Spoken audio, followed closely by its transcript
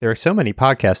There are so many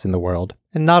podcasts in the world,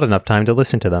 and not enough time to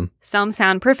listen to them. Some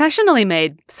sound professionally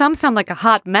made, some sound like a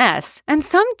hot mess, and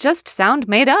some just sound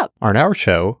made up. On our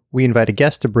show, we invite a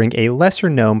guest to bring a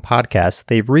lesser-known podcast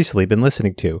they've recently been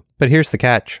listening to. But here's the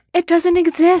catch. It doesn't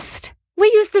exist. We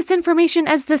use this information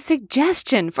as the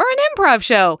suggestion for an improv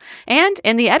show. And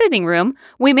in the editing room,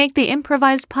 we make the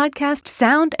improvised podcast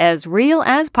sound as real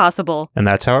as possible. And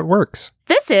that's how it works.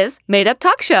 This is Made Up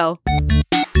Talk Show.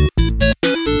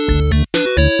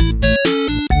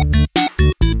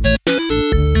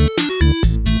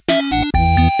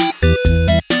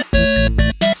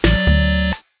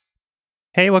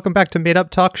 Hey, welcome back to Made Up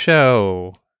Talk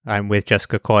Show. I'm with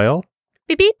Jessica Coyle.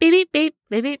 Beep, beep, beep, beep,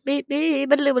 beep, beep, beep, beep,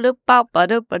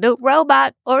 ba-doop,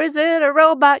 robot, or is it a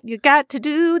robot? You got to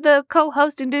do the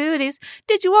co-hosting duties.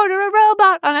 Did you order a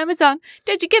robot on Amazon?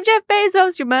 Did you give Jeff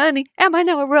Bezos your money? Am I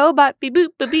now a robot? Beep, boop,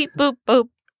 beep, beep, boop, boop.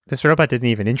 This robot didn't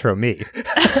even intro me.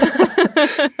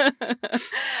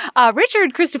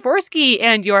 Richard Christoforsky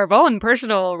and your own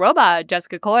personal robot,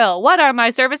 Jessica Coyle. What are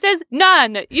my services?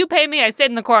 None. You pay me, I sit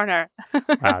in the corner.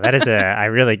 Wow, I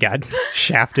really got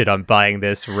shafted on buying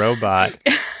this robot.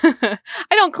 I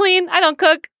don't clean, I don't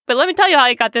cook, but let me tell you how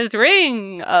I got this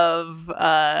ring of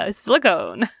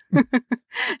silicone.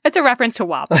 It's a reference to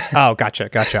WAP. Oh, gotcha.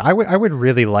 I would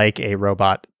really like a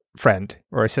robot friend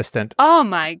or assistant. Oh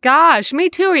my gosh, me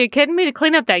too. Are you kidding me? To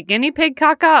clean up that guinea pig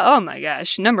caca? Oh my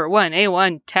gosh, number one,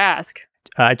 A1 task.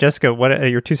 Jessica, what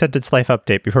your 2-sentence life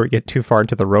update before we get too far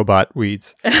into the robot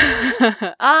weeds?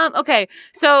 Okay,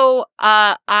 so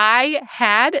I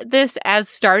had this as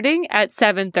starting at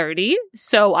 7:30,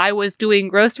 so I was doing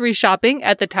grocery shopping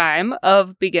at the time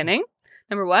of beginning.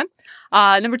 Number one.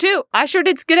 Number two, I sure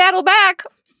did skedaddle back.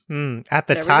 At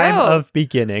the time of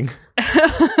beginning.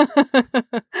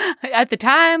 At the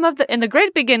time of in the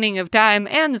great beginning of time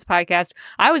and this podcast,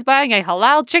 I was buying a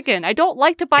halal chicken. I don't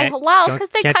like to buy halal because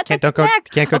they cut the back.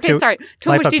 Can't go okay, sorry.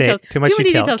 Too much details. Too much detail.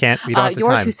 We don't have the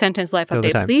your time. 2-sentence life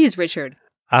update, please, Richard.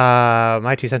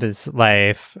 My 2-sentence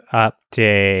life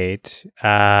update.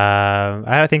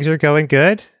 Things are going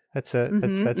good. That's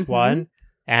one.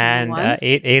 And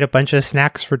ate a bunch of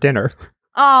snacks for dinner.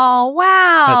 Oh,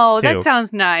 wow. That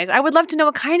sounds nice. I would love to know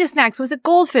what kind of snacks. Was it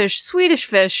goldfish, Swedish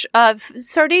fish,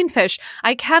 sardine fish?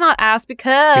 I cannot ask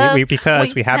because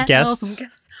we have guests.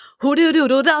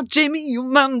 Jamie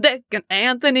Umandek and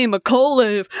Anthony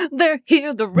McAuliffe. They're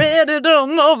here, they're ready to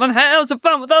move and have some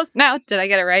fun with us. Now, did I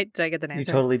get it right? Did I get the answer? You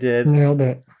totally did. Nailed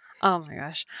it. Oh my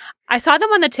gosh. I saw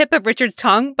them on the tip of Richard's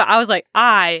tongue, but I was like,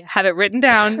 I have it written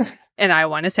down and I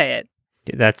want to say it.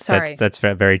 That's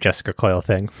a very Jessica Coyle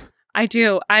thing. I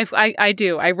do. I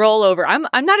do. I roll over. I'm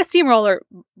not a steamroller,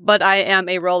 but I am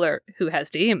a roller who has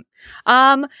steam.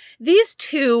 These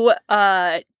two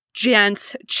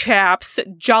chaps,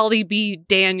 Jolly B.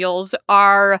 Daniels,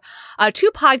 are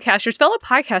two podcasters, fellow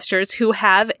podcasters who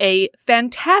have a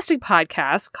fantastic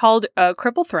podcast called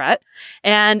Cripple Threat,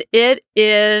 and it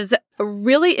is a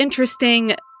really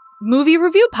interesting movie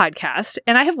review podcast.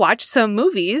 And I have watched some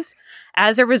movies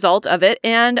as a result of it,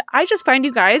 and I just find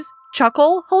you guys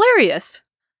chuckle hilarious.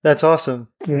 That's awesome.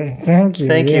 Thank you.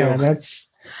 Thank you. It's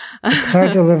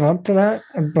hard to live up to that,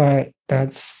 but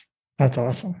that's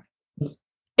awesome.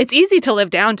 It's easy to live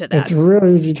down to that. It's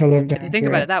really easy to live down to. If you think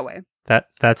about it that way.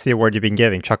 That's the award you've been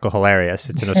giving, Chuckle Hilarious.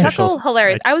 It's an official. Chuckle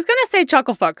Hilarious. I was gonna say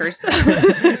chuckle fuckers.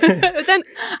 Then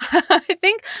I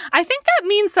think that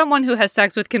means someone who has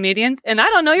sex with comedians, and I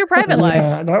don't know your private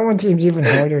lives. That one seems even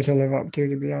harder to live up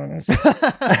to be honest.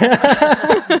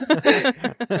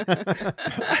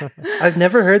 I've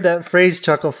never heard that phrase,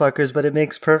 chuckle fuckers, but it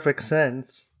makes perfect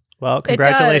sense. Well,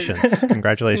 congratulations.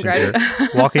 Congratulations. You're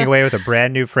walking away with a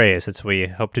brand new phrase. That's what we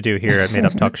hope to do here at Made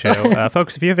Up Talk Show.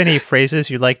 Folks, if you have any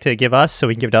phrases you'd like to give us so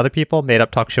we can give to other people,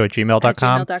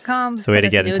 madeuptalkshow@gmail.com. So way to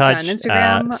get in touch. On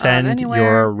Instagram, send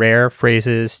your rare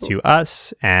phrases to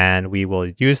us, and we will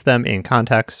use them in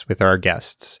context with our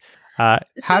guests.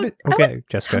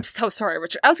 Jessica. I'm so sorry,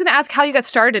 Richard. I was going to ask how you got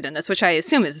started in this, which I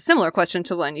assume is a similar question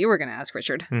to one you were going to ask,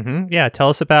 Richard. Mm-hmm. Yeah, tell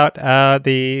us about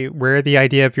where the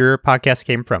idea of your podcast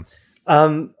came from.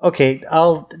 Okay,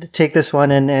 I'll take this one,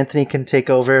 and Anthony can take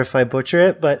over if I butcher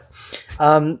it. But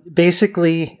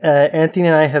basically, Anthony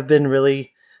and I have been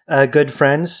really good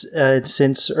friends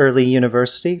since early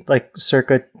university, like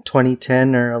circa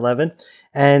 2010 or 11.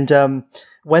 And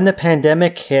when the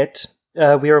pandemic hit,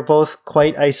 we were both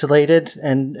quite isolated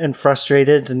and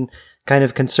frustrated and kind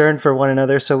of concerned for one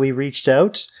another. So we reached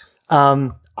out.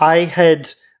 I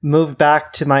had moved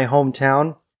back to my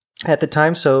hometown at the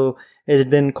time, so it had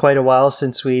been quite a while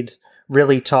since we'd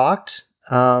really talked.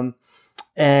 And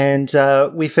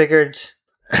we figured,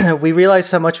 we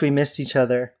realized how much we missed each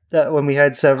other. when we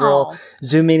had several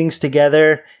Zoom meetings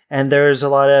together, and there's a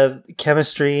lot of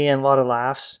chemistry and a lot of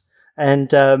laughs.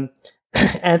 And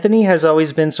Anthony has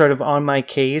always been sort of on my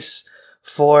case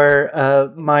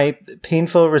for my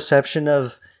painful reception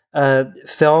of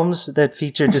films that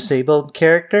feature disabled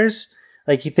characters.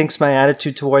 Like, he thinks my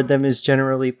attitude toward them is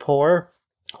generally poor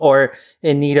or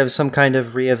in need of some kind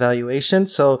of reevaluation.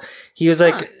 So he was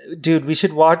like, dude, we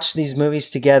should watch these movies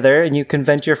together and you can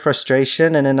vent your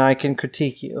frustration and then I can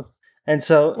critique you. And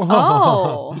so,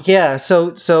 yeah,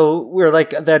 so we're like,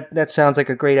 that sounds like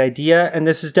a great idea. And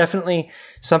this is definitely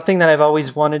something that I've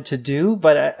always wanted to do,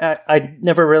 but I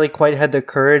never really quite had the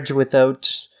courage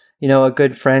without, a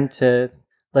good friend to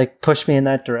like push me in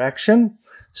that direction.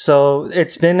 So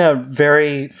it's been a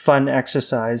very fun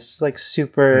exercise, like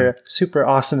super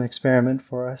awesome experiment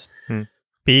for us.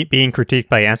 Being critiqued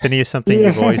by Anthony is something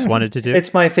you've always wanted to do?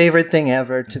 It's my favorite thing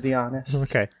ever, to be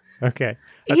honest. Okay.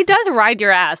 He does ride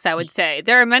your ass, I would say.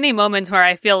 There are many moments where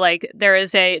I feel like there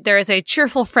is a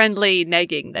cheerful, friendly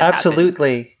negging that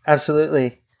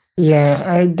Absolutely. Yeah,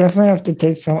 I definitely have to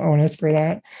take some onus for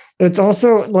that. It's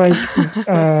also like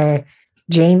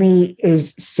Jamie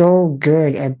is so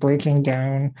good at breaking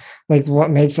down like what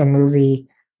makes a movie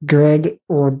good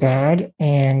or bad,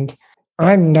 and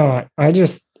I'm not. I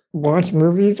just watch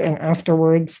movies and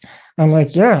afterwards I'm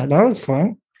like, yeah, that was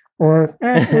fun, or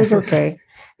it was okay.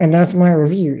 And that's my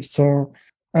review. So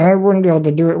I wouldn't be able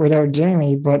to do it without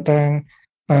Jamie. But then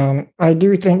I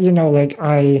do think,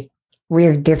 we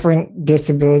have different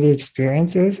disability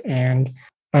experiences. And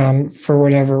for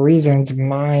whatever reasons,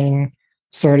 mine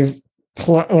sort of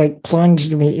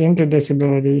plunged me into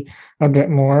disability a bit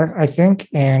more, I think.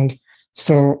 And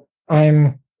so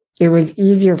it was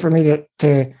easier for me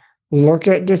to look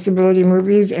at disability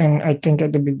movies. And I think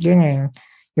at the beginning,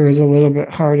 it was a little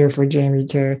bit harder for Jamie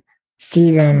to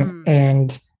see them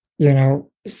and,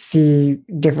 see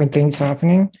different things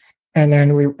happening. And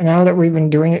then now that we've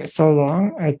been doing it so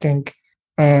long, I think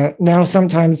now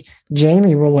sometimes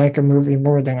Jamie will like a movie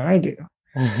more than I do.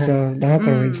 So that's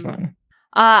always fun.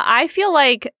 I feel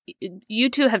like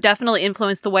you two have definitely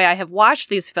influenced the way I have watched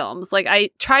these films. Like, I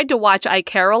tried to watch I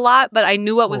Care a Lot, but I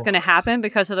knew what was going to happen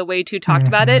because of the way you two talked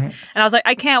about it. And I was like,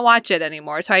 I can't watch it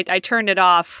anymore. So I turned it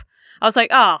off. I was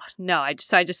like, oh no,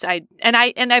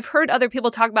 I've heard other people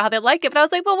talk about how they like it, but I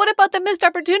was like, well, what about the missed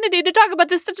opportunity to talk about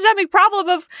this systemic problem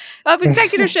of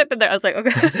executorship? And I was like,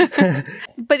 okay.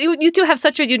 But you two have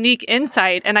such a unique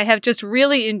insight, and I have just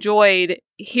really enjoyed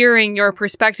hearing your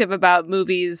perspective about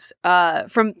movies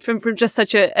from just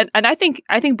such and I think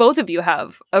both of you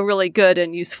have a really good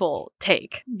and useful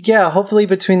take. Yeah, hopefully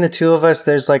between the two of us,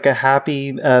 there's like a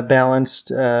happy,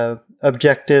 balanced,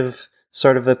 objective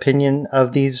sort of opinion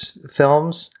of these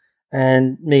films,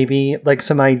 and maybe like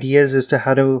some ideas as to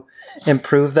how to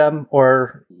improve them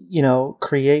or,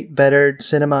 create better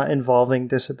cinema involving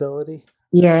disability.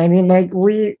 Yeah, I mean, like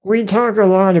we talk a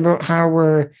lot about how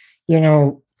we're,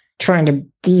 trying to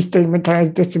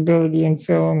destigmatize disability in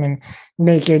film and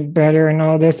make it better and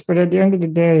all this. But at the end of the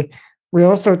day, we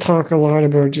also talk a lot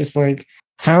about just like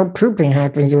how pooping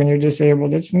happens when you're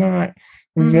disabled. It's not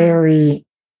very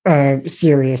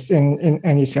serious in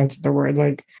any sense of the word.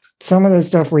 Like, some of the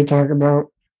stuff we talk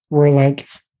about, we're like,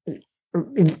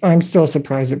 I'm still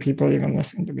surprised that people even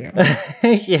listen, to be honest.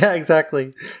 Yeah,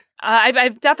 exactly.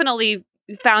 I've definitely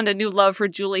found a new love for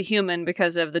Julie Heumann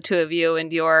because of the two of you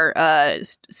and your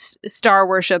star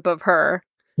worship of her.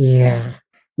 Yeah.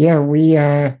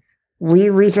 We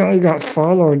recently got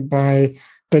followed by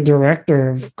the director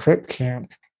of Crip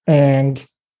Camp, and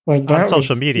like that on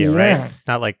social media, right?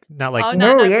 Not like. Oh,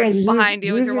 no, he's behind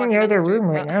you. He's in the other room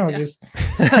right now. Yeah. Just.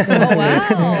 Oh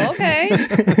wow! Okay.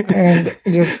 And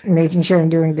just making sure I'm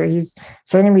doing good. He's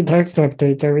sending me text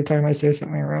updates every time I say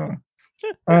something wrong.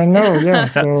 I know, yeah.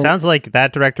 Sounds like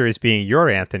that director is being your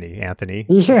Anthony. Yeah.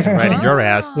 Riding your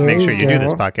ass to make sure you do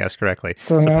this podcast correctly.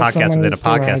 So it's a podcast within a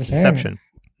podcast him. inception.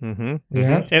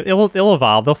 Yeah. It'll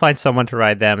evolve. They'll find someone to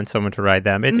ride them and someone to ride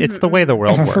them. It's the way the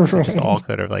world works. It just all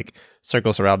kind of like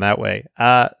circles around that way.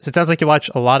 So it sounds like you watch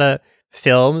a lot of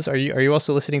films. Are you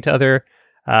also listening to other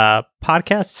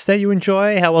podcasts that you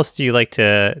enjoy? How else do you like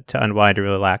to unwind or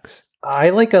relax?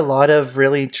 I like a lot of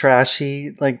really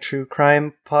trashy, like true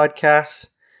crime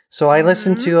podcasts. So I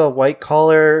listen to a white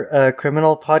collar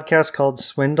criminal podcast called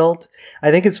Swindled. I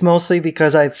think it's mostly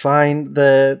because I find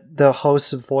the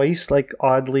host's voice like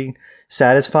oddly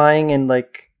satisfying and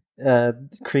like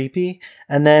creepy.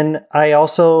 And then I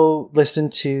also listen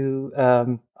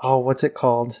to what's it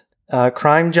called?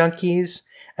 Crime Junkies.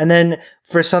 And then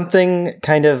for something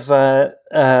kind of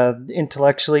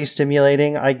intellectually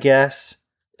stimulating, I guess,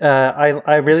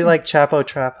 I really like Chapo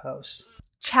Trap House.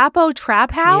 Chapo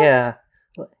Trap House? Yeah.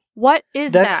 What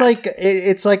is That's that? like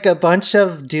it's like a bunch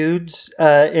of dudes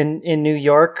in New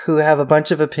York who have a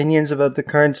bunch of opinions about the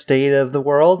current state of the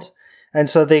world, and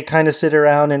so they kind of sit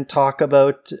around and talk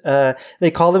about.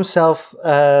 They call themselves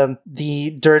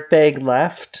the Dirtbag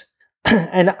Left,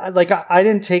 and like I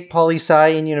didn't take poli sci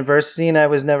in university, and I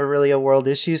was never really a world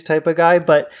issues type of guy,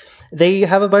 but they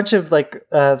have a bunch of like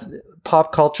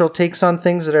pop cultural takes on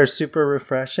things that are super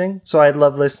refreshing. So I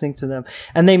love listening to them,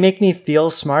 and they make me feel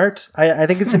smart. I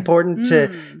think it's important to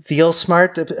feel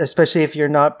smart, especially if you're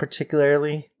not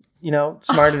particularly,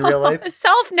 smart in real life.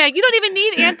 Self-neg. You don't even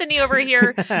need Anthony over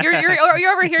here. You're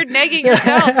over here negging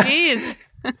yourself. Jeez.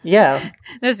 Yeah.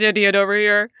 This idiot over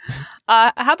here.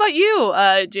 How about you,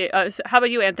 how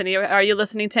about you, Anthony? Are you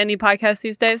listening to any podcasts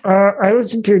these days? I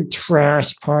listen to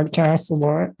trash podcasts a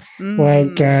lot,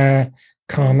 like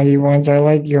comedy ones. I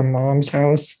like Your Mom's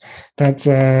House. That's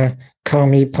a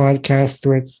comedy podcast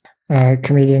with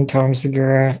comedian Tom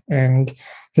Segura and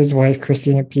his wife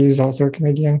Christina Pugh, also a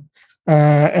comedian.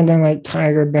 And then like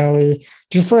Tiger Belly,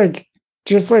 just like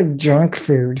junk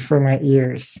food for my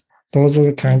ears. Those are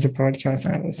the kinds of podcasts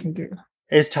I listen to.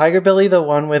 Is Tiger Belly the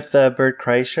one with Bert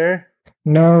Kreischer?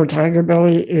 No, Tiger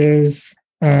Belly is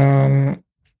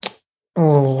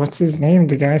what's his name?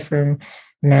 The guy from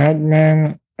Mad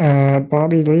Men,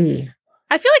 Bobby Lee.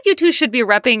 I feel like you two should be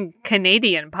repping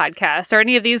Canadian podcasts. Are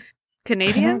any of these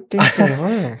Canadian? I don't think they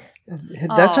are.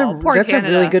 That's a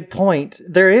really good point.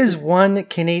 There is one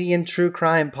Canadian true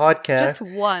crime podcast. Just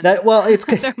one. There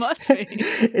must be.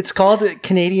 It's called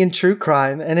Canadian True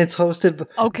Crime, and it's hosted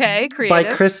by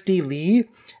Christy Lee.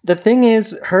 The thing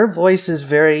is, her voice is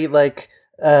very like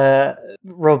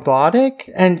robotic,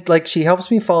 and like she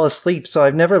helps me fall asleep. So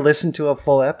I've never listened to a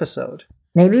full episode.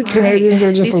 Maybe Canadians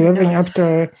are just living up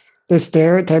to the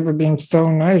stereotype of being so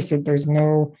nice that there's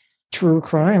no true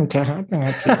crime to happen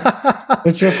up here.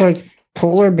 It's just like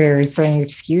polar bears saying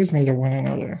excuse me to one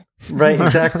another. Right,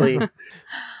 exactly. All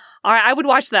right, I would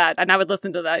watch that and I would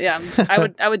listen to that. Yeah,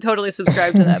 I would totally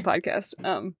subscribe to that podcast.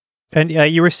 And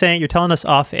you were saying, you're telling us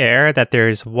off air that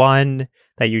there's one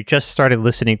that you just started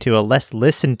listening to, a less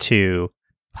listened to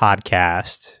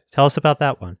podcast. Tell us about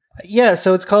that one. Yeah,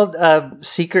 so it's called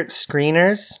Secret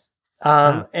Screeners.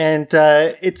 And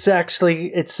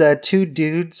it's two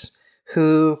dudes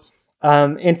who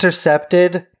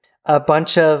intercepted a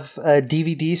bunch of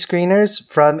DVD screeners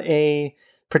from a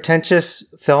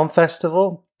pretentious film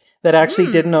festival that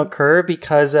actually didn't occur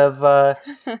because of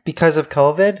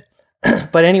COVID.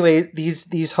 But anyway,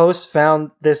 these hosts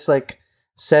found this like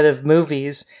set of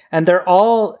movies, and they're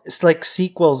all like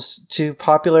sequels to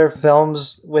popular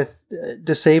films with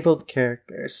disabled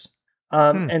characters.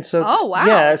 And so, oh wow,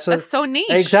 yeah, so that's so niche.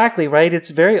 Exactly, right? It's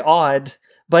very odd,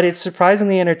 but it's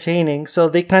surprisingly entertaining. So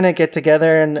they kind of get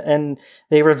together and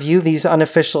they review these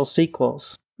unofficial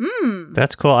sequels.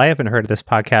 That's cool. I haven't heard of this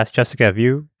podcast. Jessica, have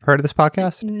you heard of this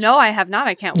podcast? No, I have not.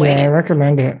 I can't wait. Yeah, I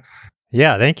recommend it.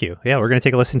 Yeah, thank you. Yeah, we're going to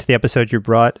take a listen to the episode you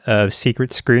brought of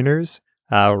Secret Screeners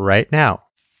right now.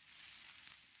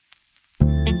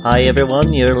 Hi,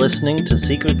 everyone. You're listening to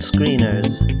Secret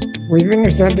Screeners. We've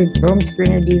intercepted film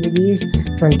screener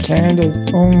DVDs from Canada's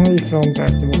only film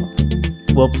festival.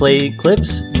 We'll play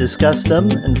clips, discuss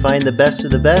them, and find the best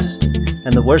of the best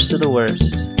and the worst of the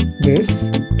worst. This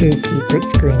is Secret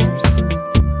Screeners.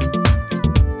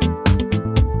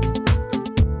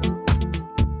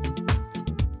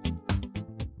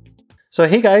 So,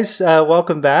 hey guys,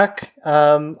 welcome back.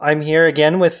 I'm here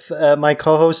again with my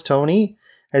co-host Tony.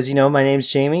 As you know, my name's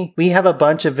Jamie. We have a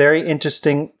bunch of very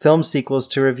interesting film sequels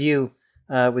to review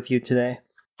with you today.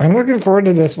 I'm looking forward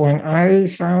to this one. I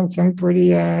found some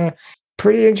pretty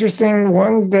interesting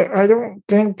ones that I don't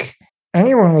think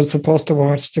anyone was supposed to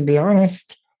watch, to be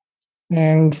honest.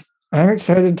 And I'm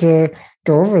excited to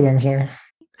go over them here.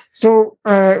 So,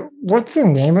 what's the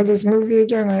name of this movie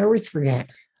again? I always forget.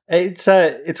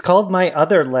 It's called My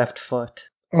Other Left Foot.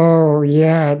 Oh,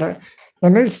 yeah. That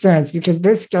makes sense, because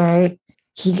this guy,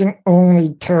 he can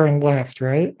only turn left,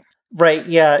 right? Right,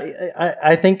 yeah.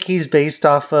 I think he's based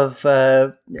off of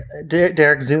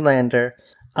Derek Zoolander.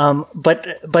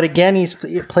 But again, he's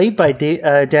played by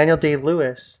Daniel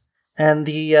Day-Lewis. And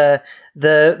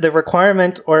the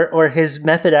requirement or his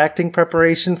method acting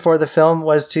preparation for the film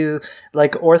was to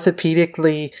like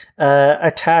orthopedically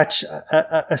attach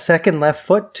a second left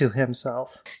foot to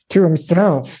himself. To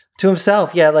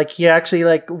himself, yeah. Like he actually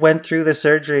like went through the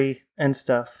surgery and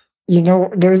stuff. You know,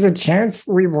 there's a chance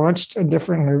we watched a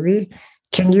different movie.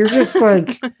 Can you just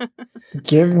like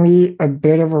give me a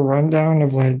bit of a rundown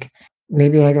of like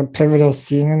maybe like a pivotal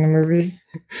scene in the movie?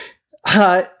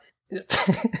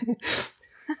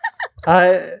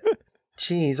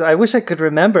 Jeez, I wish I could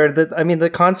remember that. I mean, the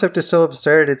concept is so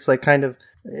absurd. It's like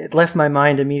it left my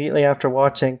mind immediately after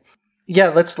watching. Yeah,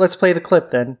 let's play the clip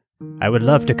then. I would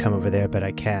love to come over there, but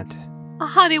I can't.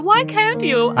 Honey, why can't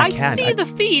you? I can't. See the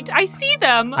feet. I see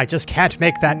them. I just can't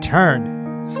make that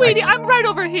turn. Sweetie, I'm right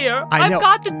over here. I know.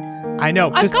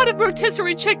 I've got a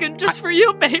rotisserie chicken just for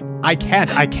you, babe. I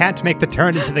can't make the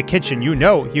turn into the kitchen. You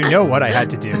know what I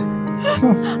had to do.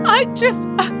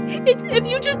 If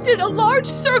you just did a large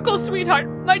circle, sweetheart,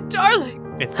 my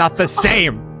darling. It's not the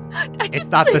same. It's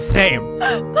not the same.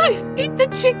 Please eat the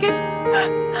chicken.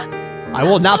 I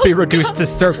will not be reduced to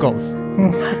circles.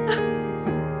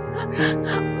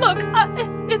 Look,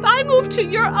 if I move to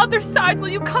your other side, will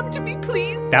you come to me,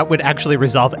 please? That would actually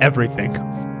resolve everything.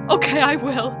 Okay, I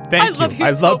will. Thank you. I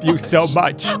love you so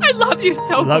much. I love you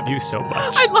so much. I love you so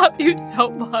much. I love you so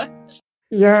much.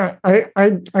 Yeah, I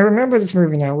remember this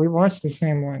movie now. We watched the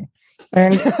same one.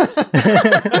 And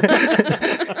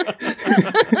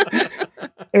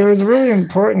it was really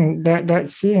important, that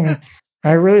scene.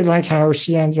 I really like how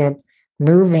she ends up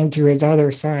moving to his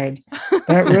other side.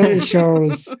 That really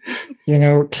shows,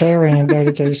 caring and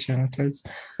dedication. Because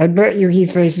I bet you he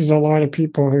faces a lot of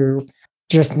people who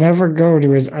just never go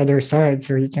to his other side,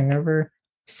 so he can never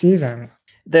see them.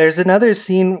 There's another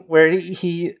scene where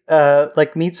he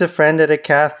meets a friend at a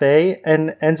cafe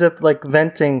and ends up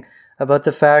venting about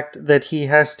the fact that he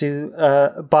has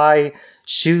to buy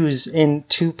shoes in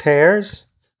 2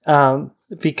 pairs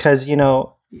because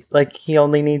he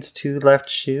only needs 2 left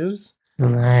shoes.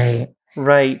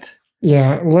 Right.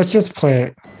 Yeah, let's just play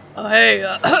it. Hey,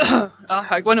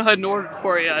 I went ahead and ordered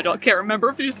for you. I can't remember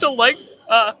if you still like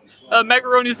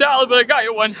macaroni salad, but I got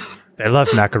you one. I love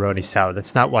macaroni salad.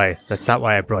 That's not why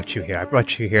I brought you here. I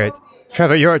brought you here.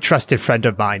 Trevor, you're a trusted friend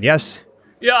of mine, yes?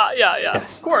 Yeah.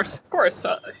 Yes. Of course. You're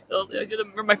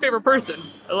my favorite person.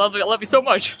 I love you so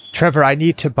much. Trevor, I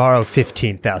need to borrow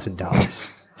 $15,000.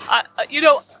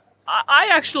 I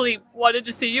actually wanted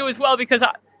to see you as well because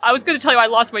I was going to tell you I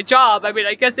lost my job. I mean,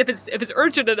 I guess if it's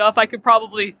urgent enough, I could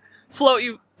probably float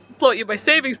you my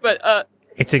savings, but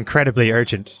it's incredibly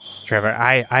urgent, Trevor.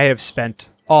 I have spent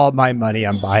all my money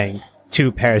on buying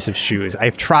 2 pairs of shoes.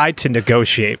 I've tried to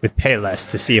negotiate with Payless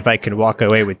to see if I can walk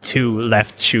away with 2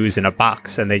 left shoes in a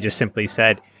box, and they just simply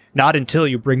said, not until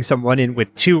you bring someone in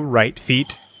with 2 right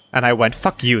feet. And I went,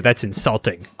 fuck you, that's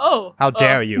insulting. Oh. How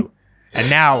dare you? And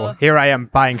now, here I am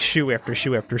buying shoe after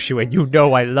shoe after shoe, and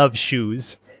I love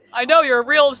shoes. I know, you're a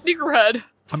real sneakerhead.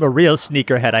 I'm a real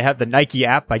sneakerhead. I have the Nike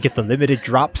app, I get the limited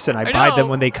drops, and I buy them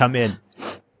when they come in.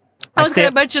 I was going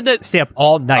to mention that... Stay up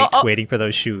all night waiting for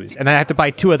those shoes, and I have to buy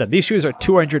 2 of them. These shoes are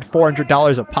 $200,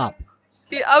 $400 a pop.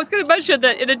 Yeah, I was going to mention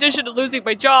that in addition to losing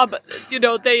my job, they're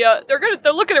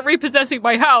looking at repossessing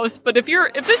my house. But if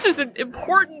this isn't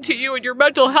important to you and your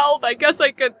mental health, I guess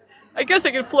I could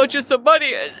float you some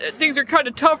money. Things are kind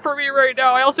of tough for me right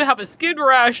now. I also have a skin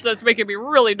rash that's making me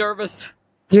really nervous.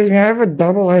 Excuse me, I have a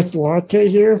double iced latte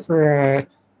here for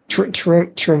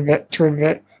Trevor.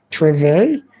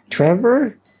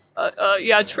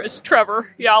 Yeah, it's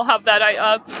Trevor. Yeah, I'll have that.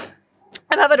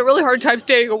 I'm having a really hard time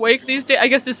staying awake these days. I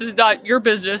guess this is not your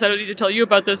business. I don't need to tell you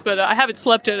about this, but I haven't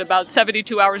slept in about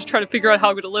 72 hours trying to figure out how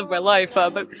I'm going to live my life.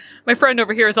 But my friend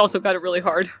over here has also got it really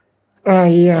hard.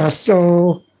 Yeah,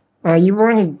 so you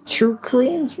wanted 2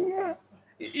 creams in that?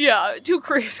 Yeah, 2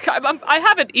 creams. I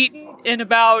haven't eaten in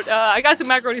about. I got some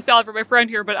macaroni salad for my friend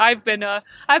here, but I've been on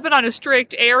a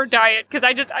strict air diet because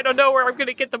I don't know where I'm going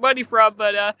to get the money from.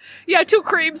 But yeah, 2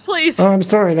 creams, please. Oh, I'm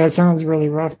sorry, that sounds really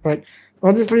rough, but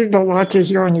I'll just leave the latte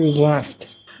here on your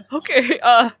left. Okay.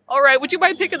 All right. Would you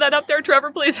mind picking that up there, Trevor,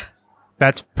 please?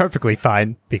 That's perfectly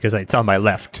fine because it's on my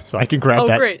left, so I can grab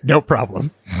that. Great. No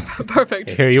problem. Perfect.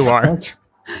 Here you are.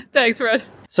 Thanks, Fred.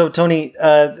 So, Tony,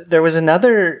 there was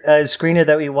another screener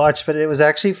that we watched, but it was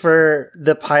actually for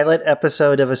the pilot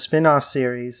episode of a spin-off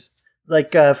series,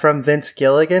 from Vince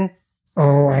Gilligan.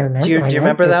 Oh, I remember. Do you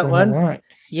remember that one?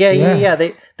 Yeah.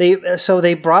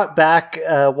 They brought back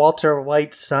Walter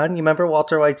White's son. You remember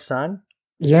Walter White's son?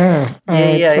 Yeah.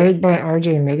 Played by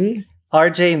R.J.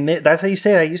 Mitte. That's how you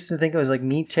say it. I used to think it was like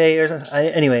Mitte or something.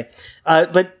 Anyway,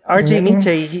 but R.J.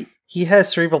 Mitte, he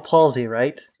has cerebral palsy,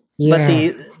 right? Yeah.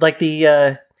 But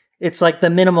it's like the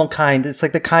minimal kind. It's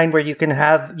like the kind where you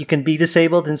can be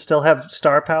disabled and still have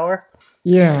star power.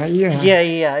 Yeah.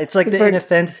 It's like the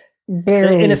inoffensive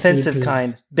CP.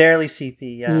 kind, barely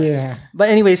CP. Yeah. But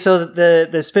anyway, so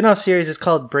the spin-off series is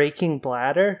called Breaking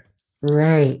Bladder.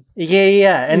 Right.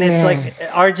 Yeah, and it's like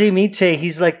R.J. Mitte.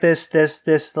 He's like this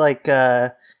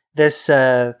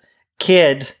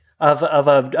kid of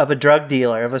a drug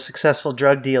dealer, of a successful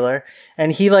drug dealer,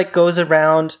 and he goes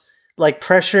around like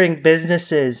pressuring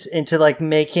businesses into like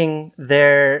making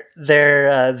their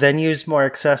venues more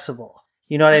accessible.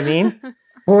 You know what I mean?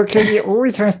 Well, because he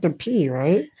always has to pee,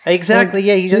 right? Exactly.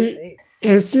 Like, Yeah.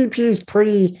 His CP is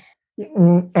pretty.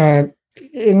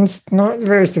 It's not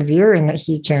very severe in that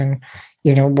he can,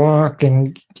 walk,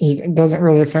 and it doesn't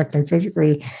really affect him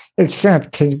physically,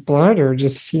 except his bladder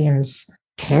just seems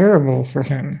terrible for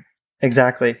him.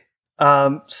 Exactly.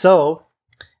 So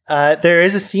there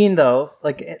is a scene though,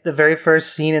 like the very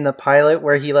first scene in the pilot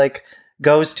where he like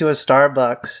goes to a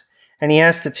Starbucks and he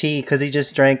has to pee because he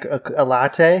just drank a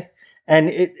latte,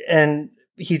 and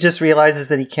he just realizes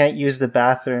that he can't use the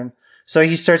bathroom. So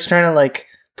he starts trying to like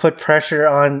put pressure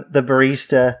on the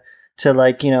barista to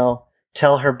like,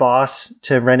 tell her boss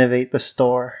to renovate the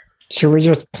store. Should we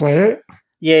just play it?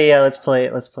 Yeah, let's play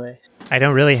it. I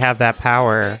don't really have that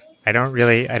power.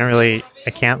 I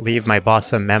can't leave my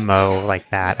boss a memo like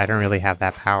that. I don't really have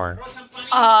that power.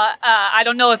 I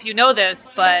don't know if you know this,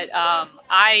 but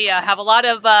I have a lot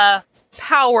of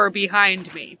power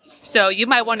behind me. So you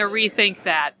might want to rethink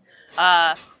that.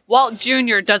 Walt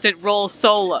Jr. doesn't roll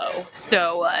solo.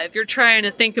 So if you're trying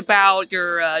to think about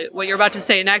what you're about to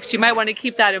say next, you might want to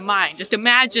keep that in mind. Just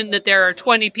imagine that there are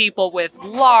 20 people with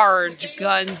large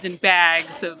guns and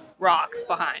bags of rocks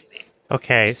behind me.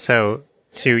 Okay, so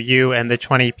to you and the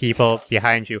 20 people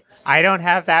behind you, I don't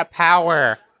have that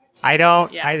power.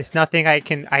 There's nothing I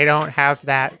don't have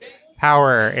that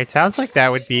power. It sounds like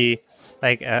that would be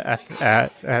like a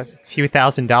few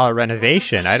 $1,000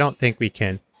 renovation. I don't think we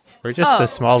can. We're just a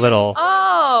small little...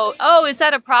 Oh, is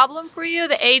that a problem for you?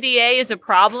 The ADA is a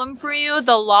problem for you?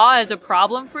 The law is a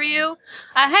problem for you?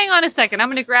 Hang on a second. I'm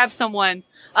going to grab someone.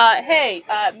 Hey,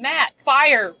 Matt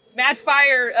Fire,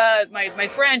 my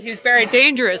friend who's very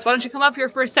dangerous. Why don't you come up here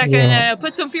for a second and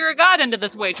put some fear of God into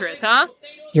this waitress, huh?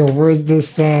 Yo, where's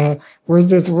this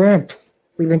ramp?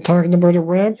 We've been talking about a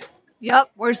ramp?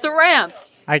 Yep, where's the ramp?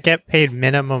 I get paid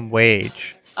minimum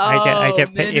wage. Oh, I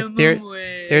get paid. If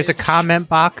there's a comment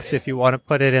box, if you want to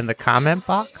put it in the comment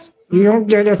box. You don't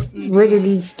get us rid of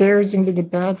these stairs into the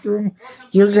bathroom,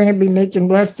 you're going to be making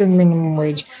less than minimum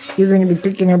wage. You're going to be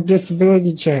picking up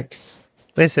disability checks.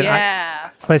 Listen,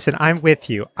 I'm with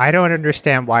you. I don't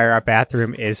understand why our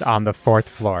bathroom is on the 4th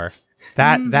floor.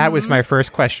 That was my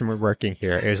first question when working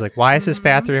here. It was like, why is this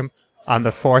bathroom on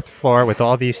the 4th floor with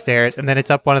all these stairs, and then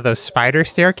it's up one of those spider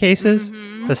staircases,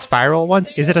 the spiral ones?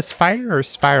 Is it a spider or a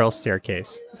spiral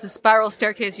staircase? It's a spiral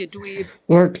staircase, you dweeb.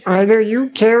 Look, either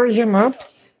you carry him up,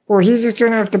 or he's just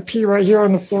going to have to pee right here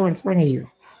on the floor in front of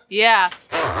you. Yeah.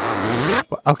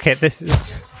 Okay, this is...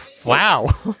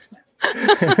 Wow.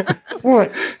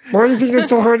 What? Why do you think it's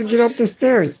so hard to get up the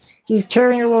stairs? He's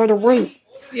carrying a lot of weight.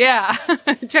 Yeah.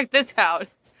 Check this out.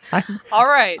 All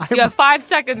right. You have 5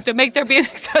 seconds to make there be an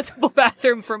accessible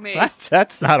bathroom for me.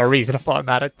 That's not a reasonable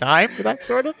amount of time for that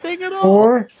sort of thing at all.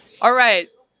 4. All right.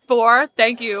 4.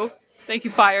 Thank you. Thank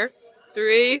you, Fire.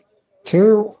 3.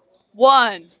 2.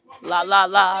 1. La la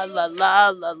la la la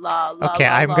la la. Okay,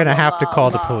 I'm gonna have to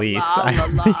call the police.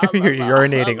 You're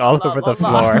urinating all over the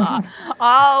floor.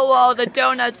 Oh, the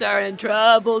donuts are in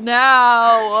trouble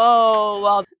now. Oh,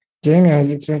 well. Jamie, I was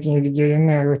expecting you to get in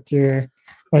there with your...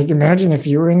 Like, imagine if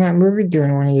you were in that movie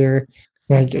doing one of your,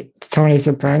 like, Tony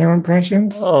Soprano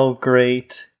impressions. Oh,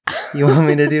 great. You want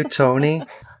me to do Tony?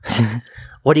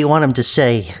 What do you want him to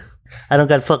say? I don't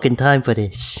got fucking time for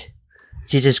this.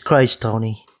 Jesus Christ,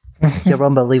 Tony. You're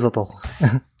unbelievable.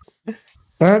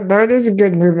 That is a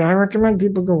good movie. I recommend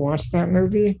people go watch that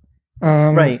movie.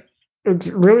 Right. It's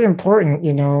really important,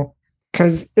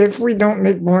 because if we don't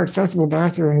make more accessible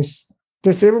bathrooms,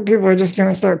 disabled people are just going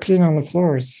to start peeing on the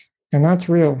floors. And that's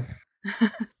real.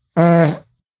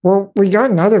 Well, we got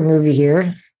another movie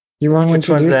here. You want to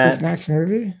introduce this next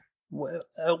movie?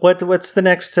 What's the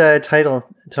next title,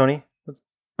 Tony?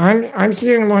 I'm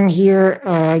seeing one here.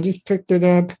 I just picked it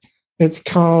up. It's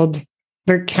called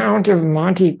The Count of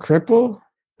Monte Cripple.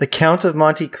 The Count of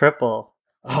Monte Cripple.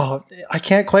 Oh, I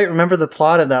can't quite remember the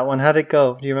plot of that one. How'd it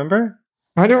go? Do you remember?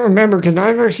 I don't remember because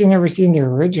I've actually never seen the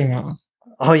original.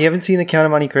 Oh, you haven't seen The Count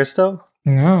of Monte Cristo?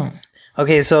 No.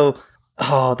 Okay, so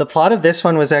the plot of this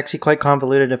one was actually quite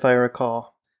convoluted, if I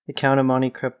recall. The Count of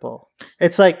Monte Cripple.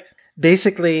 It's like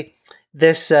basically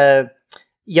this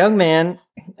young man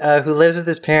who lives with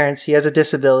his parents. He has a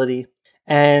disability,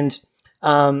 and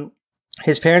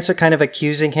his parents are kind of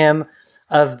accusing him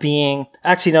of being...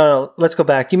 Actually, no, let's go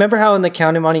back. You remember how in The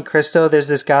Count of Monte Cristo, there's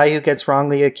this guy who gets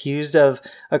wrongly accused of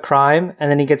a crime,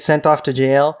 and then he gets sent off to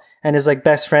jail, and his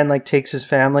best friend takes his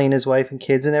family and his wife and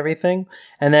kids and everything.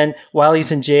 And then while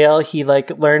he's in jail, he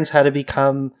learns how to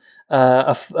become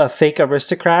a fake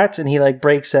aristocrat, and he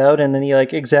breaks out, and then he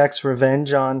exacts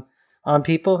revenge on on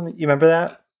people. You remember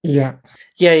that? Yeah.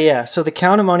 Yeah. So the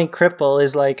Count of Monte cripple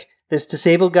is like this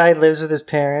disabled guy lives with his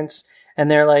parents, and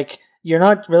they're like, you're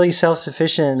not really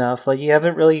self-sufficient enough. Like, you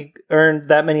haven't really earned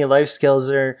that many life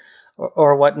skills or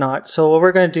whatnot. So what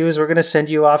we're going to do is we're going to send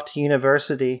you off to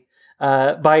university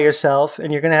by yourself,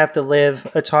 and you're going to have to live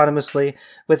autonomously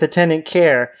with attendant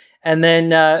care. And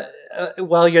then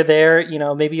while you're there,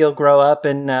 maybe you'll grow up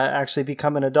and actually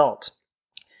become an adult.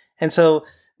 And so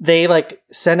they like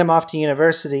send him off to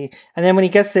university. And then when he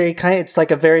gets there, it's like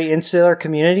a very insular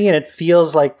community, and it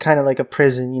feels like kind of like a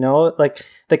prison, like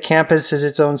the campus is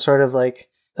its own sort of like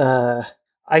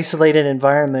isolated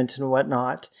environment and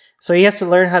whatnot. So he has to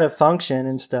learn how to function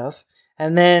and stuff.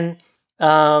 And then,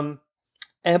 but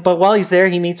while he's there,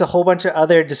 he meets a whole bunch of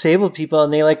other disabled people,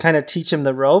 and they like kind of teach him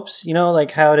the ropes,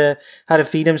 like how to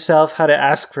feed himself, how to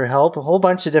ask for help, a whole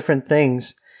bunch of different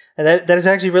things. And that is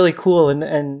actually really cool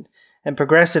and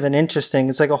progressive and interesting.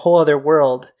 It's like a whole other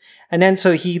world. And then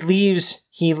so he leaves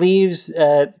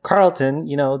Carlton,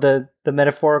 the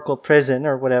metaphorical prison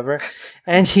or whatever.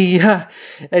 And he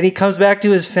comes back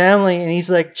to his family, and he's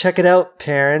like, check it out,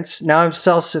 parents. Now I'm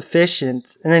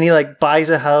self-sufficient. And then he like buys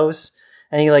a house,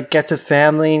 and he like gets a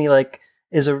family, and he like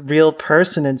is a real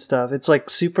person and stuff. It's like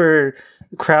super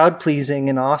crowd pleasing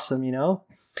and awesome,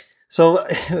 So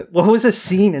what was a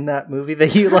scene in that movie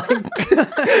that you liked?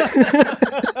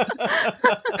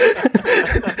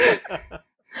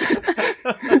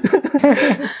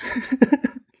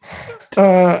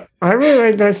 I really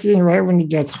like that scene right when he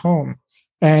gets home,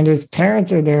 and his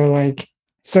parents are there like,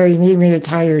 so you need me to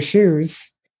tie your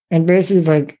shoes? And basically he's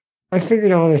like, I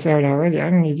figured all this out already. I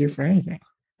don't need you for anything.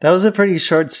 That was a pretty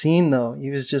short scene though. He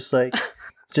was just like,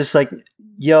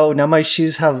 yo, now my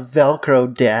shoes have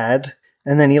Velcro, Dad.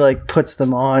 And then he like puts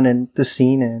them on, and the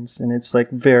scene ends, and it's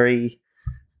like very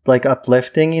like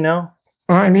uplifting, Well,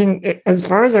 I mean, as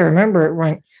far as I remember, it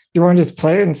went, do you want to just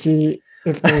play it and see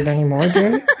if there's any more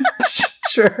to it?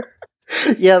 Sure.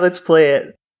 Yeah, let's play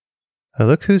it.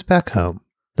 Look who's back home.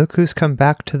 Look who's come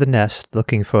back to the nest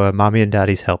looking for mommy and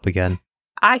daddy's help again.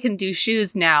 I can do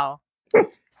shoes now.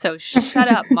 So shut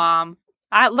up, Mom.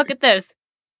 Look at this.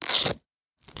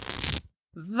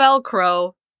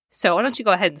 Velcro. So why don't you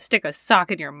go ahead and stick a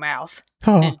sock in your mouth?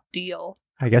 Oh, Deal.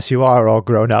 I guess you are all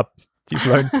grown up.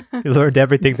 You learned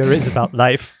everything there is about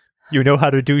life. You know how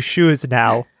to do shoes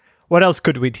now. What else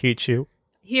could we teach you?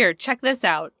 Here, check this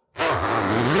out.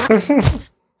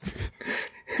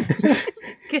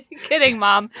 Kidding,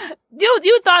 Mom.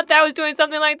 You thought that I was doing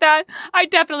something like that? I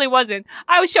definitely wasn't.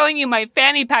 I was showing you my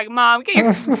fanny pack, Mom. Get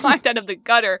your mind out of the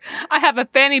gutter. I have a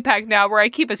fanny pack now where I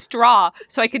keep a straw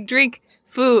so I can drink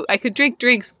food. I could drink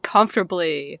drinks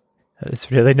comfortably. There's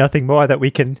really nothing more that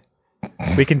we can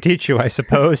teach you, I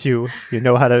suppose. You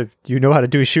know how to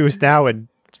do shoes now and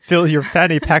fill your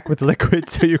fanny pack with liquid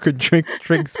so you can drink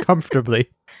drinks comfortably.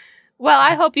 Well,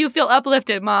 I hope you feel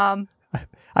uplifted, Mom.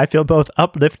 I feel both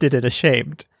uplifted and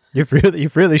ashamed. You've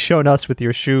really shown us with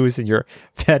your shoes and your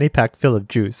fanny pack full of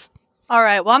juice. All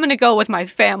right, well, I'm going to go with my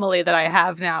family that I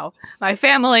have now. My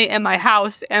family and my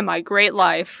house and my great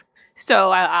life.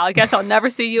 So I guess I'll never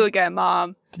see you again,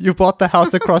 Mom. You bought the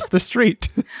house across the street.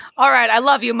 All right, I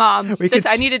love you, Mom.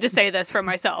 I needed to say this for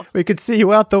myself. We could see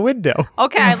you out the window.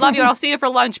 Okay, I love you, and I'll see you for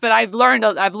lunch. But I've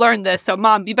learned this. So,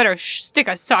 Mom, you better stick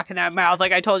a sock in that mouth,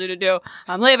 like I told you to do.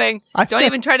 I'm leaving. Don't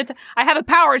even try to. I have a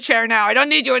power chair now. I don't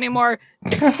need you anymore.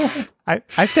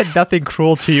 I've said nothing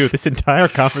cruel to you this entire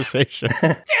conversation. Stick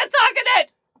a sock in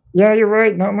it. Yeah, you're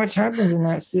right. Not much happens in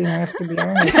that scene, I have to be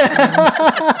honest.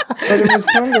 But it was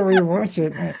fun to rewatch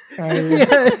it. Yeah,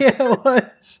 it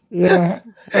was. Yeah.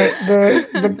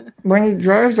 When he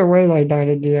drives away like that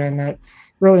at the end, that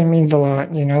really means a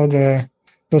lot. The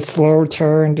slow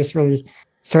turn just really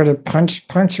sort of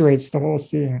punctuates the whole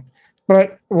scene.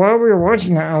 But while we were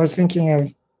watching that, I was thinking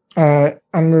of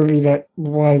a movie that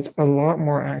was a lot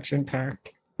more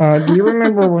action-packed. Do you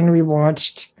remember when we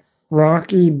watched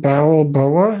Rocky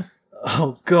Balboa?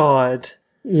 Oh, God.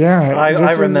 Yeah.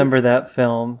 I remember that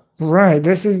film. Right.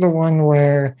 This is the one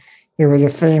where it was a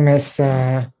famous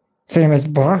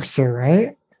boxer,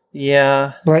 right?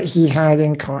 Yeah. But he had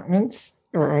incontinence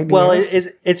or IBS. Well,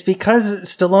 it's because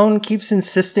Stallone keeps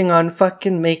insisting on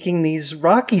fucking making these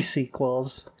Rocky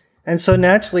sequels. And so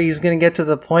naturally he's going to get to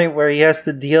the point where he has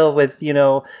to deal with,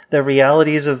 the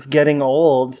realities of getting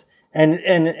old.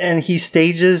 And he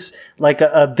stages like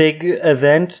a big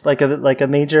event, like a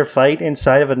major fight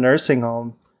inside of a nursing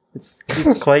home. It's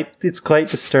quite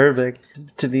disturbing,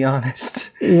 to be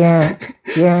honest. Yeah.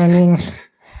 I mean,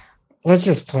 let's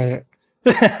just play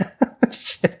it.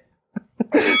 Shit.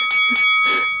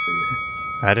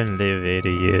 I didn't live 80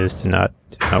 years to not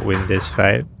win this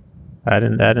fight. I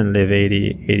didn't live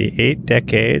 88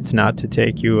 decades not to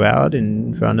take you out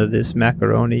in front of this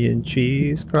macaroni and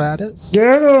cheese, Gladys.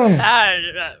 Get him!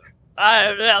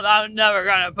 I'm never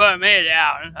gonna put me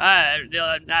down. I'm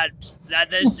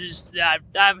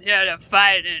here to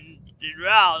fight and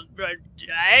round. But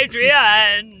Adria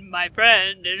and my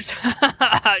friend is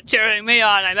cheering me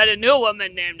on. I met a new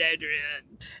woman named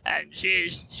Adrian, and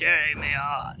she's cheering me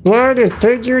on. Gladys,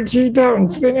 take your teeth out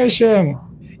and finish him.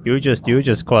 You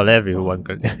just call everyone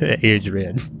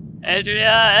Adrian.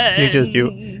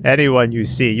 Adrian. Anyone you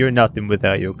see, you're nothing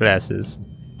without your glasses.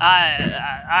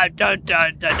 I don't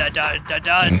die.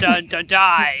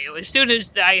 As soon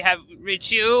as I have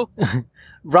reached you.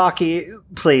 Rocky,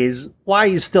 please, why are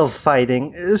you still fighting?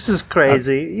 This is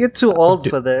crazy. You're too old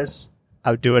for this.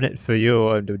 I'm doing it for you.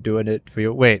 I'm doing it for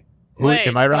you. Wait,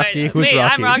 am I Rocky? Who's me,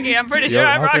 Rocky? I'm Rocky. I'm pretty sure You're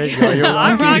I'm Rocky. Rocky.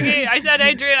 I'm Rocky. I said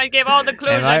Adrian. I gave all the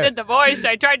clues. I did the voice.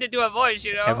 I tried to do a voice,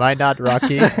 you know. Am I not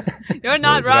Rocky? You're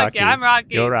not Rocky. I'm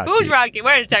Rocky. You're Rocky. Who's Rocky?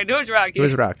 Wait a second. Who's Rocky?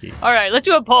 Who's Rocky? All right, let's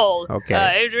do a poll.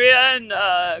 Okay. Adrian,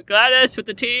 Gladys with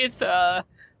the teeth,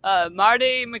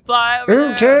 Marty McFly over Who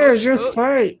there. cares? Just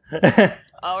fight.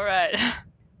 All right.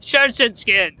 Shirts and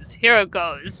skins. Here it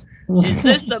goes. Is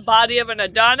this the body of an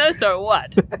Adonis or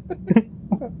what?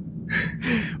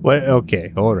 What?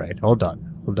 Okay. All right. Hold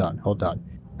on.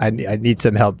 I need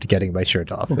some help getting my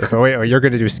shirt off. If you're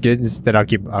gonna do skins, then I'll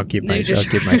keep my shirt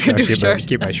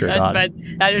on.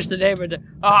 That is the name of the.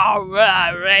 Oh,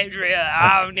 Adrian.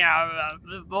 Oh, now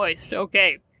the voice.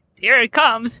 Okay, here it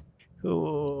comes.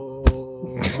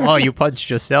 Oh, you punched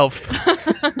yourself.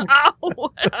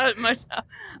 Ow!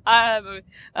 I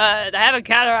have a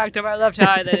cataract in my left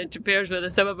eye that interferes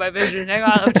with some of my vision. Hang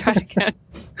on, I'll try it again.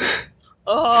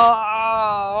 Oh!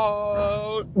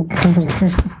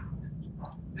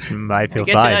 I feel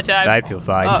fine. I feel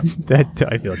fine. Oh.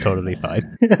 I feel totally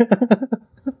fine.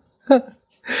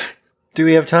 Do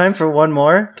we have time for one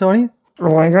more, Tony?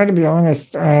 Well, I gotta be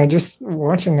honest, just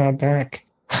watching that back,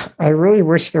 I really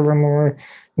wish there were more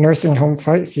nursing home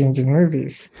fight scenes in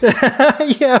movies.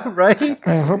 Yeah, right?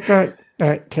 I hope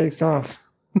that takes off.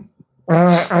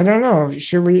 I don't know.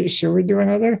 Should we do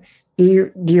another?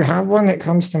 Do you have one that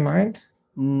comes to mind?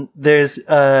 There's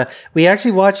we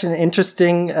actually watched an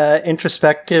interesting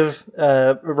introspective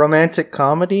romantic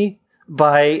comedy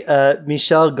by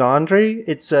Michel Gondry.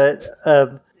 It's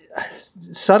a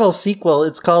subtle sequel.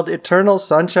 It's called Eternal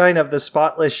Sunshine of the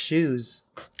Spotless Shoes.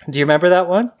 Do you remember that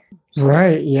one?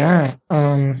 Right, yeah.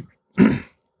 It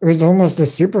was almost a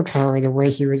superpower the way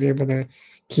he was able to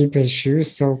keep his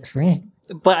shoes so clean.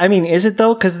 But I mean, is it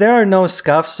though? Because there are no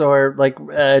scuffs or like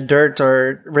dirt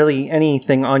or really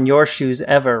anything on your shoes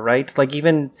ever, right? Like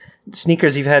even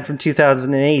sneakers you've had from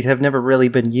 2008 have never really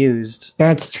been used.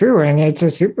 That's true, and it's a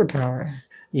superpower.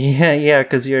 Yeah,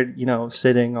 because you're,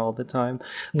 sitting all the time.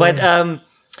 Yeah. But,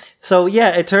 so yeah,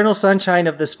 Eternal Sunshine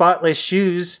of the Spotless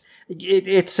Shoes,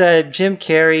 it's Jim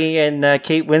Carrey and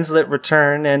Kate Winslet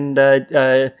return, and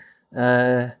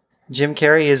Jim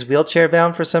Carrey is wheelchair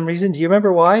bound for some reason. Do you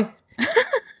remember why?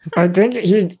 I think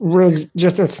he was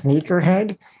just a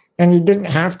sneakerhead, and he didn't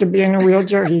have to be in a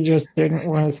wheelchair. He just didn't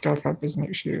want to scuff up his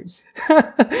new shoes.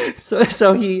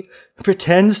 So he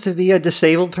pretends to be a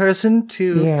disabled person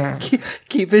to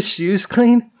keep his shoes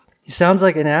clean? He sounds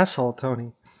like an asshole,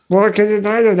 Tony. Well, because it's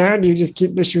either that or you just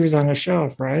keep the shoes on a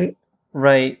shelf, right?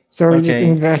 Right. So he just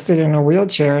invested in a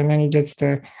wheelchair, and then he gets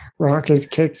to rock his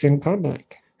kicks in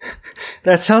public.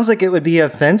 That sounds like it would be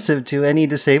offensive to any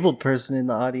disabled person in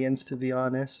the audience, to be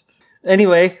honest.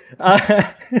 Anyway,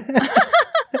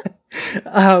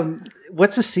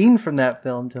 what's the scene from that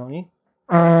film, Tony?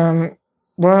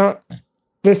 Well,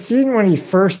 the scene when he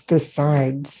first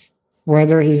decides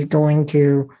whether he's going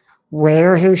to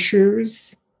wear his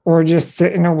shoes or just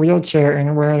sit in a wheelchair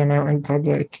and wear them out in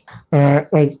public.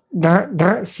 Like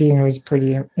that scene was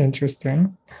pretty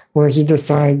interesting, where he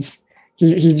decides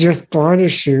he just bought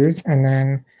his shoes, and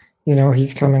then,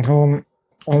 he's coming home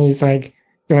and he's like,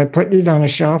 do I put these on a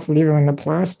shelf, leave them in the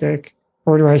plastic,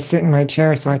 or do I sit in my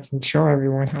chair so I can show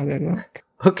everyone how they look?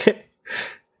 Okay.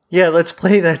 Yeah, let's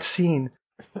play that scene.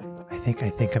 I think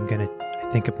I'm gonna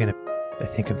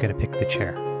pick the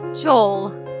chair.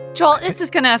 Joel, this is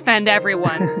gonna offend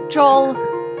everyone. Joel,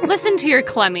 listen to your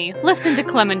Clemmy. Listen to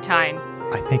Clementine.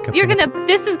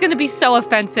 This is gonna be so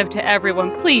offensive to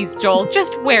everyone. Please, Joel,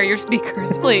 just wear your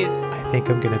sneakers, please. I think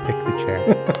I'm gonna pick the chair.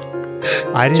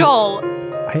 Joel.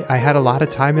 I had a lot of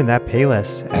time in that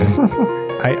Payless as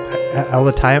all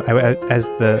the time as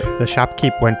the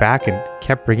shopkeep went back and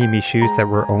kept bringing me shoes that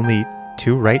were only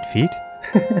 2 right feet,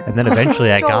 and then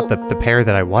eventually I got the pair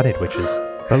that I wanted, which is.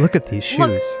 But look at these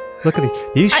shoes. Look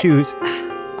at these shoes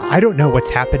I don't know what's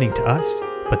happening to us,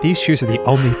 but these shoes are the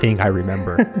only thing I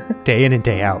remember, day in and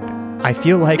day out. I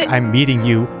feel like I'm meeting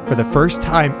you for the first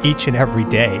time each and every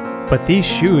day, but these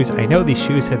shoes, I know these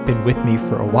shoes have been with me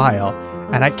for a while,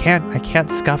 and I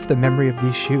can't scuff the memory of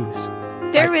these shoes.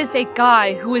 There is a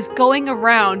guy who is going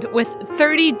around with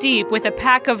 30 deep with a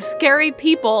pack of scary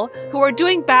people who are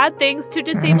doing bad things to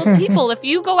disabled people. If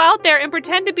you go out there and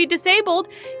pretend to be disabled,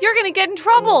 you're going to get in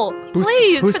trouble.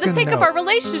 Please, for the sake of our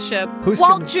relationship.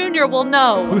 Walt Jr. will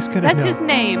know. Who's going to know? That's his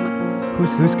name.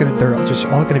 Who's going to... They're just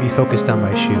all going to be focused on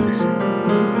my shoes.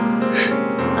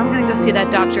 I'm going to go see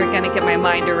that doctor again and get my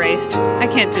mind erased. I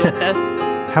can't deal with this.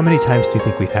 How many times do you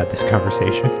think we've had this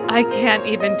conversation? I can't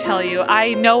even tell you.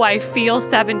 I know I feel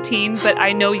 17, but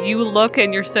I know you look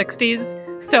in your 60s,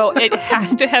 so it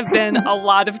has to have been a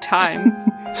lot of times.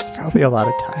 It's probably a lot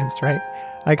of times, right?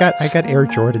 I got Air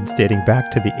Jordans dating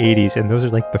back to the 80s, and those are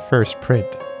like the first print.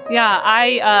 Yeah,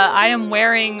 I am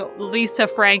wearing Lisa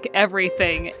Frank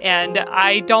everything, and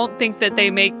I don't think that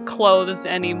they make clothes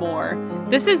anymore.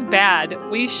 This is bad.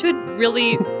 We should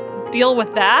really deal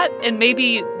with that and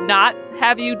maybe not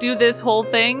have you do this whole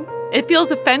thing. It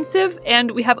feels offensive,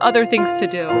 and we have other things to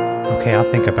do. Okay, I'll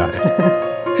think about it.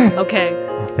 Okay.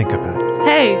 I'll think about it.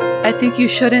 Hey, I think you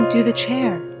shouldn't do the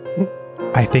chair.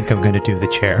 I think I'm going to do the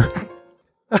chair.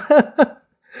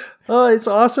 Oh, it's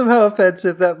awesome how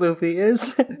offensive that movie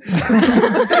is.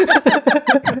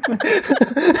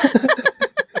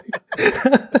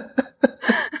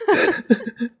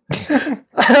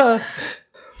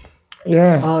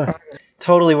 Yeah.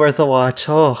 Totally worth a watch.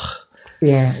 Oh.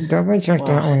 Yeah, definitely check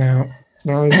that one out.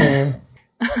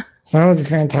 That was a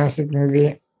fantastic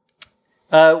movie.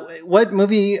 What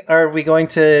movie are we going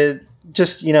to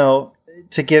just, to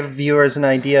give viewers an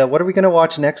idea? What are we going to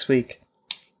watch next week?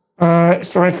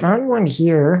 So I found one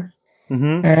here,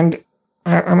 and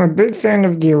I'm a big fan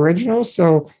of the original,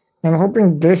 so I'm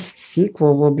hoping this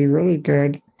sequel will be really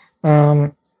good.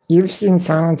 You've seen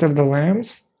Silence of the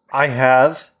Lambs? I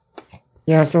have.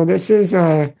 Yeah, so this is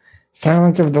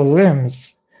Silence of the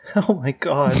Limbs. Oh my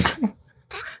god.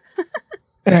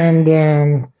 And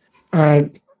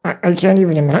I can't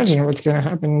even imagine what's going to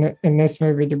happen in this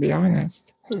movie, to be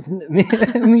honest.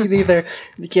 Me neither.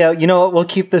 Yeah, you know what? We'll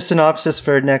keep the synopsis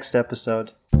for next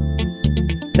episode.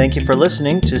 Thank you for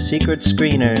listening to Secret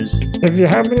Screeners. If you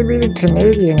happen to be the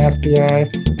Canadian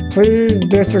FBI, please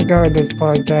disregard this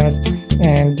podcast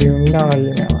and do not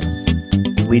email us.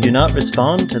 We do not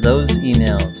respond to those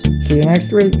emails. See you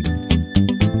next week.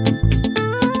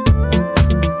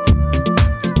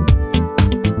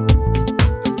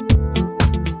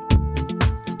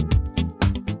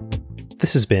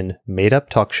 This has been Made Up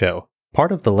Talk Show,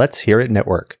 part of the Let's Hear It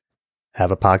network.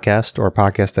 Have a podcast or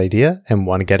podcast idea and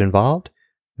want to get involved?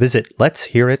 Visit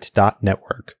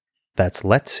letshearit.network. That's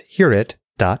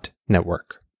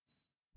letshearit.network.